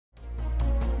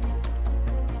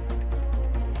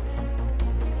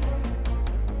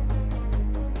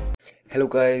Hello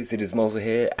guys, it is Mozzeh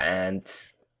here, and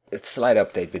it's a slight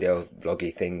update video,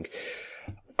 vloggy thing.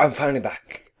 I'm finally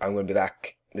back. I'm going to be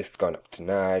back. This is going up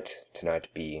tonight. Tonight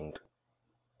being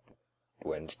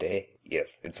Wednesday.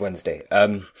 Yes, it's Wednesday.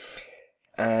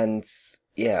 And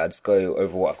yeah, I'll just go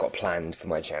over what I've got planned for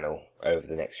my channel over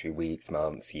the next few weeks,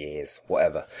 months, years,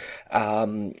 whatever.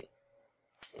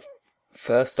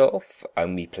 First off,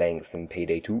 I'm going to be playing some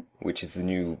Payday 2, which is the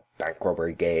new bank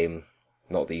robbery game.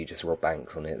 Not that you just rob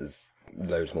banks on it, there's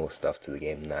loads more stuff to the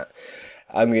game than that.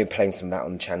 I'm going to be playing some of that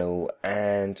on the channel,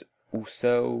 and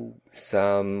also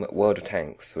some World of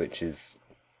Tanks, which is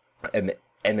an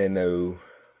MMO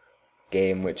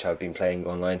game which I've been playing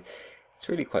online. It's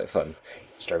really quite fun.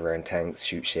 Just drive around tanks,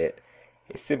 shoot shit.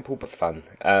 It's simple but fun.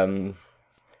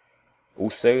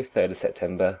 Also, 3rd of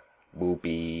September will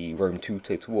be Rome 2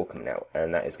 Total War coming out,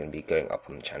 and that is going to be going up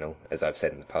on the channel, as I've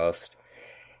said in the past.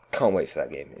 Can't wait for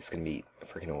that game. It's going to be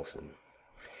freaking awesome.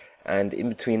 And in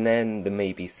between then, there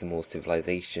may be some more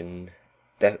Civilization.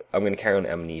 I'm going to carry on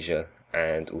Amnesia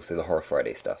and also the Horror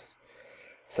Friday stuff.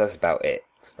 So that's about it,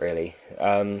 really.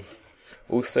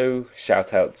 Also,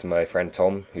 shout out to my friend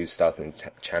Tom, who's starting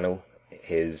the channel.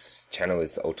 His channel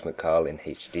is the Ultimate Carl in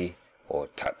HD, or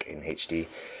Tuck in HD.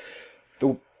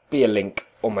 There'll be a link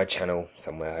on my channel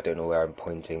somewhere. I don't know where I'm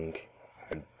pointing.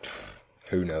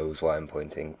 Who knows why I'm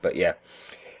pointing, but yeah.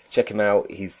 Check him out.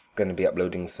 He's going to be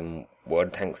uploading some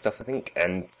World Tank stuff, I think,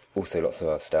 and also lots of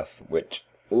other stuff, which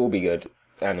will be good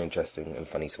and interesting and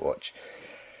funny to watch.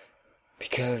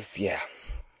 Because, yeah.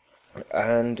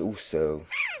 And also,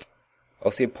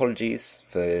 obviously apologies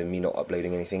for me not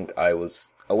uploading anything. I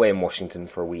was away in Washington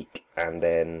for a week, and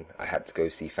then I had to go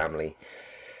see family.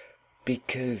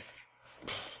 Because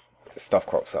stuff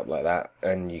crops up like that,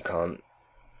 and you can't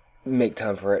make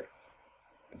time for it.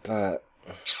 But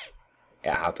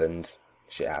it happened,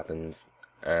 shit happens,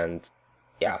 and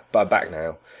yeah, but I'm back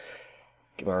now.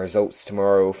 Get my results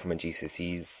tomorrow for my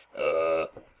GCSEs.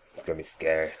 It's gonna be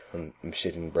scary. I'm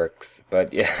shitting bricks,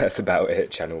 but yeah, that's about it,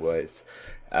 channel-wise.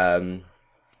 So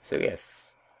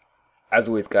yes, as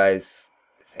always, guys,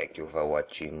 thank you for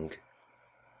watching.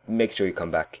 Make sure you come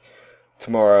back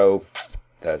tomorrow,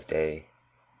 Thursday.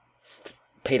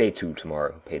 Payday 2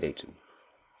 tomorrow, Payday 2.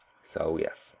 So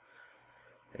yes,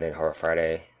 and then Horror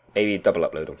Friday. Maybe double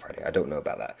upload on Friday. I don't know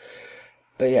about that.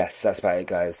 But yes, that's about it,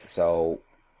 guys. So,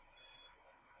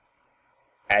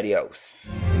 adios.